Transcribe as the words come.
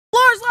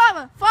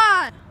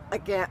fine. I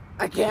can't.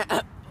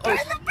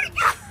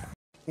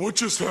 What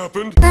just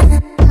happened?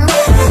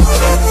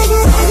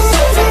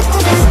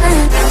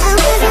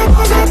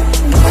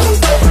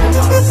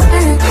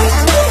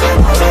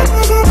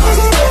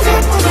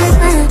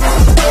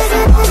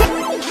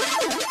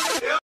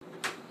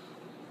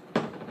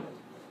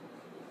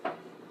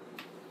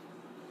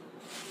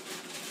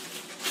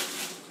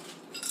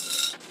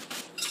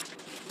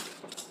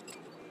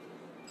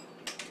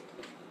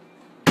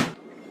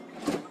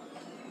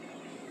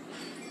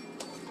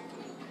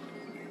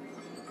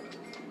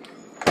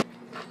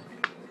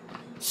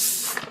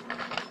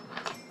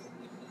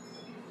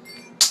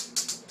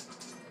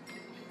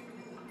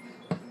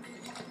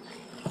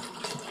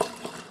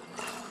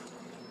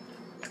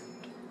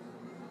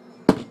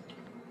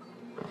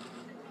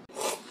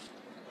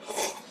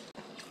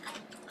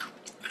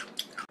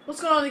 What's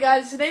going on, you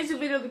guys? Today's the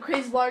video of the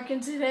Crazy Larkin.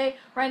 Today,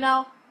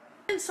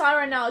 inside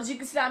right now, as you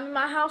can see, I'm in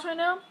my house right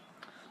now.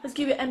 Let's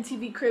give you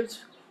MTV Cribs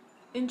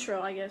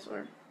intro, I guess,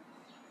 or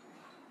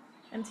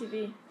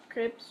MTV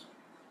Cribs.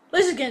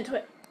 Let's just get into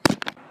it.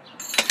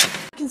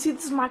 You can see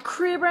this is my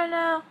crib right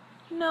now.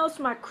 You know, it's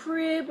my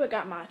crib. I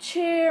got my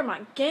chair,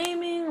 my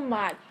gaming,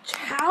 my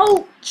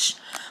couch,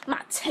 my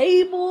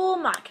table,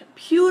 my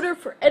computer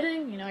for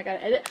editing. You know, I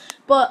gotta edit.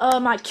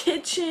 But my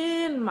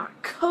kitchen, my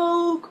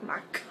Coke,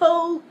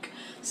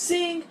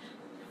 sink,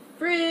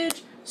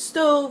 fridge,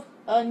 stove,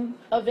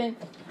 oven,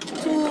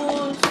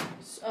 tools,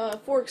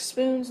 forks,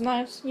 spoons,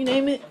 knives, you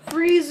name it.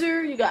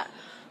 Freezer, you got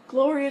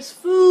glorious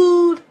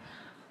food,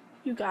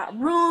 you got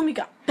room, you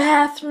got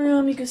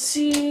bathroom, you can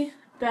see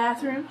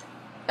bathroom.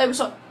 Hey,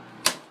 what's up?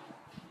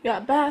 You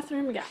got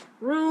bathroom, you got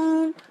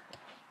room,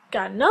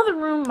 got another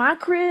room, my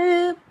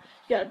crib,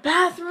 you got a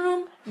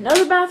bathroom,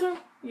 another bathroom.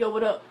 Yo,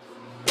 what up?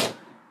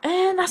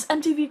 And that's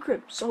MTV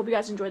Cribs. So I hope you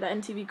guys enjoyed that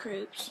MTV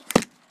Cribs.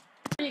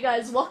 Hey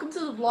guys, welcome to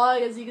the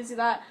vlog. As you can see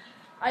that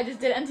I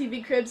just did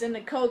MTV Cribs and the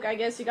Coke. I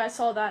guess you guys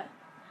saw that.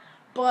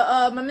 But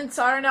I'm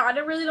inside right now. I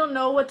really don't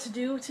know what to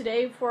do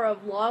today for a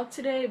vlog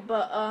today,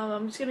 but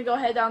I'm just gonna go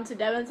head down to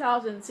Devin's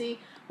house and see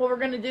what we're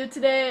gonna do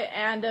today,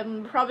 and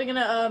I'm probably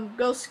gonna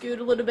go scoot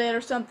a little bit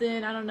or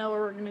something. I don't know what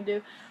we're gonna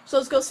do. So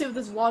let's go see what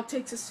this vlog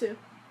takes us to.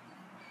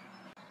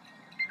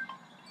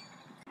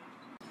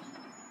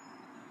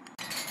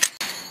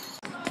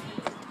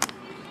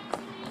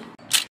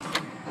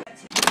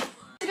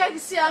 You can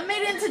see I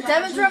made it into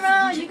Devin's right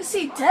now. You can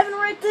see Devin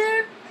right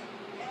there.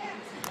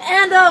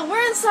 And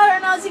we're inside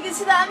right now. As you can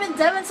see that I'm in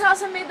Devin's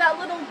house. I made that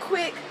little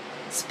quick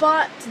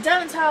spot to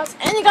Devin's house.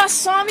 And you guys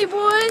saw me,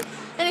 boy.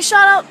 Any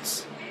shout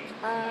outs?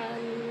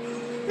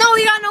 No,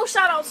 we got no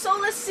shout outs. So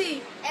let's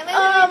see. We're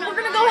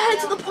gonna go ahead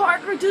to the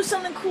park or do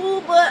something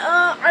cool, but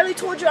I already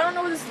told you I don't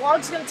know where this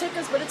vlog's gonna take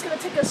us, but it's gonna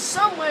take us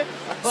somewhere.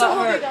 So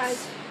hope you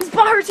guys. His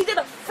butt hurts. He did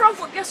a front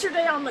flip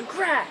yesterday on the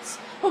grass.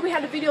 Hope we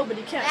had a video, but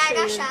he can't. I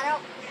got shout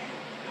out.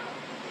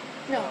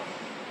 No.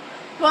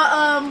 But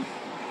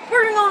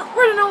we're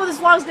gonna know where this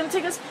vlog is gonna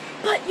take us,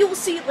 but you will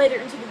see it later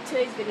into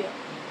today's video.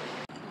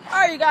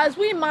 Alright, you guys,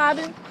 we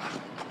mobbing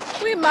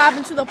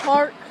to the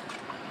park.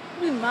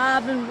 We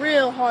mobbing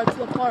real hard to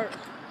the park.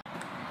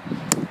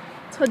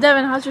 So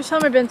Devin, how's your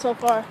summer been so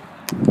far?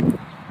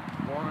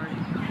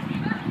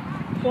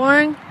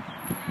 Boring?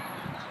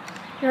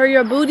 You heard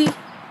your booty?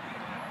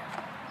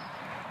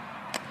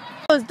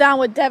 I was down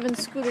with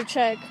Devin's scooter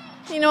check.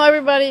 You know,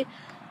 everybody,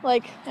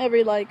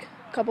 every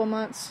couple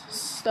months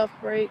stuff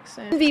breaks.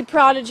 And NV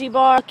Prodigy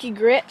bar, Lucky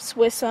grips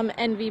with some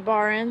NV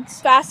bar ends.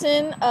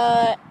 Fasten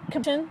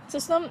compression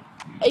system,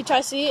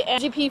 HIC,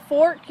 and MGP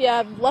fork. You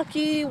have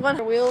Lucky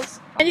 100 wheels.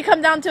 And you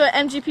come down to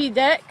an MGP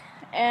deck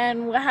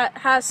and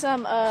has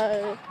some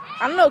I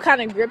don't know what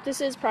kind of grip this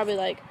is, probably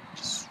like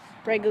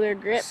regular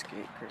grip,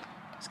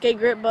 skate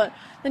grip, but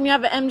then you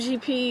have an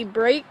MGP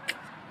brake,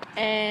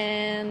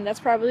 and that's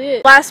probably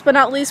it. Last but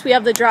not least, we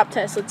have the drop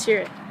test. Let's hear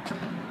it.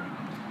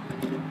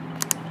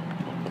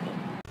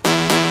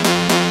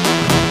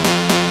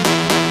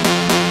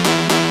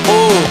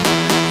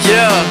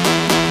 Yeah,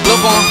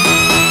 look on,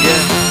 yeah,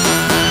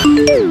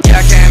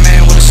 I came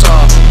in with a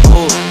saw,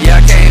 ooh,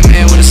 yeah, I came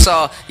in with a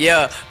saw,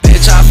 yeah,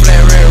 bitch, I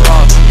flare red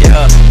raw,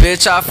 yeah,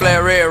 bitch, I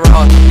flare red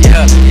raw,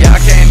 yeah, I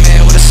came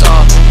in with a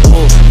saw,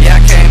 ooh,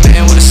 yeah, I came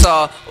in with a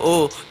saw,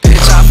 ooh,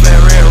 bitch, I flare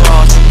red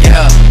raw,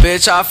 yeah,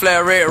 bitch, I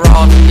flare red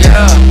raw,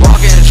 yeah,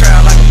 walk in the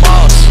trap like a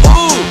boss,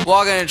 ooh,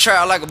 walk in the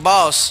trap like a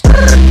boss,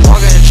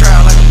 walk in the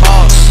trap like a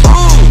boss,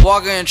 ooh,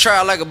 walk in the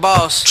trap like a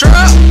boss,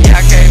 yeah,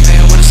 I came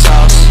in with a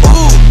sauce,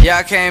 ooh, yeah,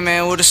 I came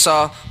in with a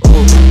saw,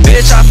 ooh,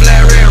 bitch, I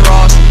flare red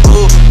raw,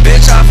 ooh,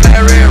 bitch, I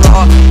flare red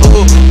raw,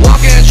 ooh,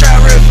 walk in the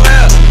trap red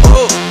flare,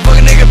 ooh, fuck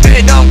a nigga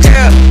bitch, don't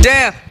care,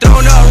 damn,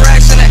 throwing up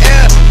racks in the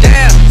air,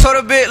 damn, told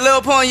a bit,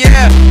 Lil Pun,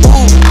 yeah,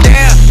 ooh,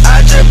 damn,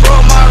 I just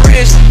broke my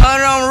wrist,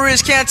 under on my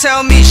wrist, can't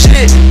tell me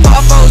shit,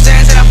 pop foes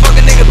and I fuck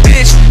a nigga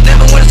bitch,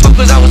 never went to school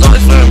cause I was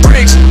always flipping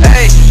bricks,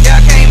 hey,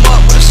 yeah, I came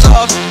up with a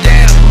sauce,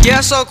 damn,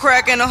 yeah, so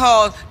crack in the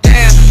halls,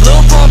 damn,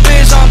 Lil Pun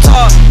bitch on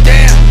top,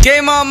 damn,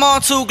 gave my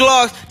mom 2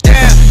 Glocks,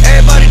 damn,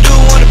 everybody do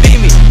wanna be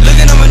me,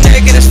 looking at my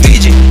neck and it's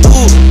Fiji,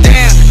 ooh,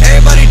 damn,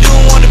 everybody do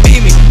wanna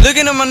be me, looking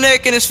my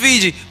neck and it's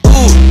Fiji.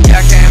 Ooh, yeah,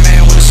 I came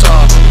in with a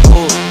saw.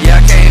 Ooh, yeah,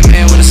 I came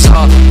in with a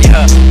saw.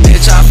 Yeah,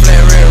 bitch, I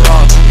flare red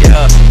raw.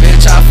 Yeah,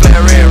 bitch, I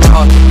flare red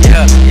raw.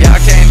 Yeah, yeah, I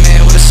came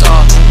in with a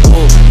saw.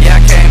 Ooh, yeah,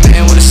 I came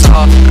in with a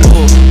saw.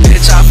 Ooh,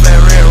 bitch, I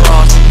flare red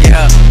raw.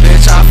 Yeah,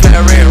 bitch, I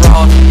flare red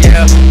raw.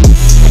 Yeah.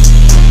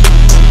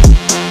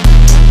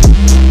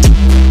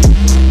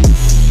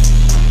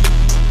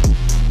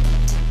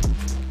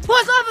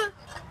 What's up?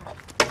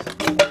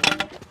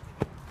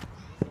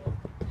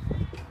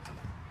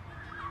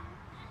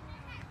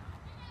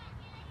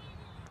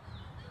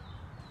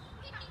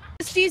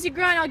 It's easy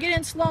grind. I'll get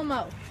in slow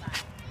mo.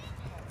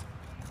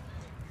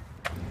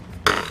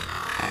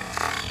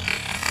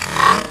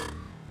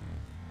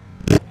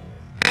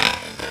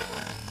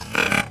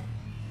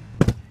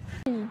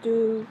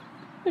 Dude,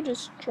 they're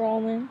just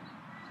strolling,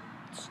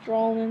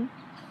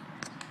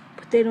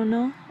 but they don't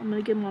know. I'm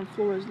gonna get them on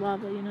floor as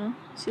lava, you know.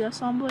 See that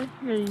song, boy?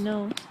 You already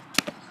know.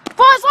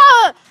 Floor is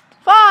lava.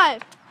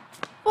 5,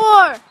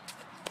 4,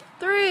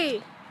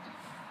 3,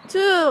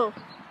 2,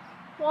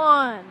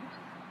 1.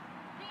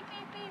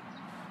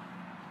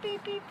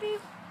 Beep, beep,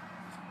 beep.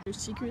 They're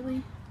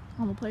secretly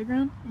on the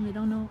playground and they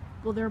don't know.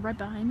 Well, they're right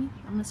behind me.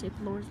 I'm gonna say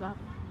floor is lava.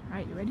 All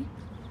right, you ready?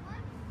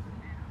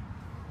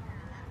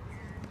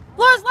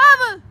 Floor is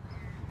lava.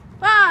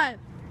 5,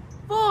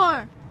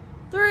 4,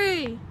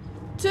 3,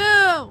 2,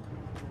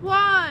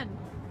 1.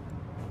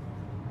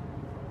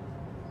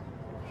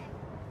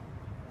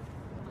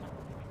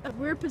 A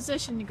weird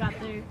position you got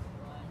there.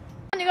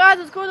 You guys,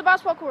 let's go to the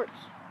basketball courts.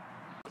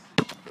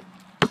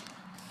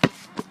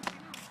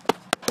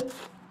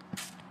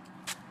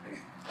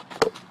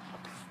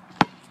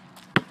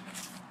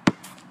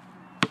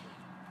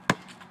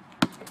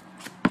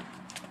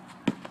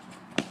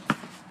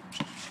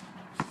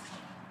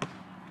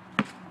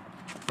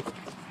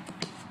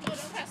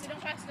 Don't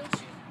pass, don't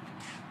shoot.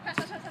 Pass.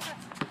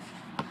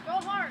 Go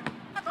hard.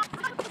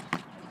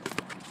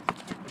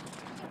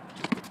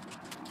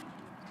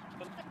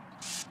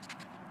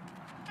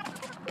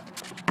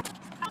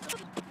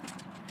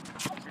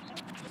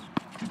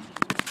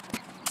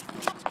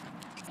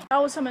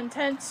 That was some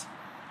intense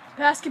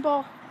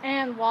basketball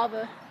and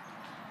lava.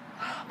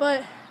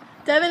 But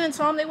Devin and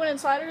Tom, they went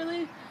inside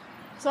early,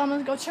 so I'm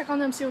gonna go check on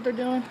them, see what they're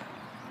doing.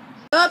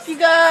 What up, you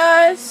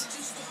guys?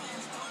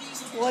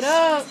 What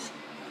up?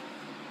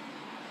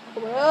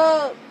 What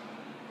up?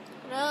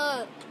 What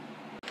up?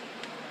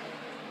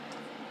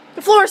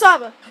 The floor is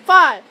lava.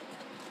 5,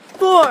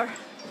 4,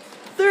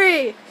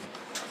 3,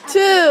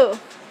 2,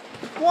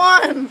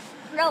 1.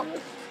 No.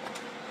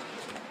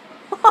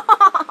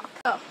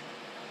 Oh.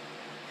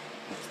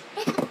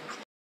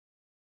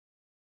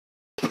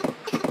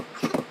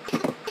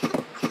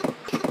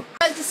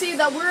 Guys, to see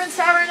that we're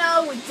inside right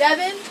now with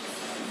Devin.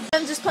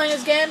 I'm just playing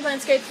his game,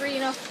 playing Skate 3, you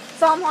know.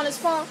 Saw him on his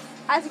phone.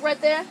 Isaac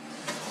right there.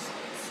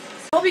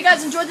 Hope you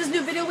guys enjoyed this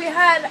new video we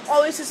had.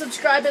 Always to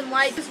subscribe and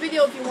like this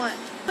video if you want.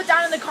 Put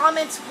down in the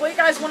comments what you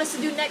guys want us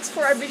to do next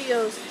for our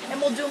videos, and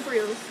we'll do them for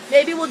you.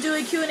 Maybe we'll do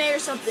a Q&A or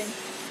something.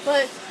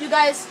 But you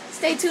guys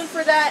stay tuned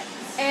for that,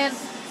 and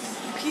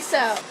peace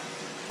out.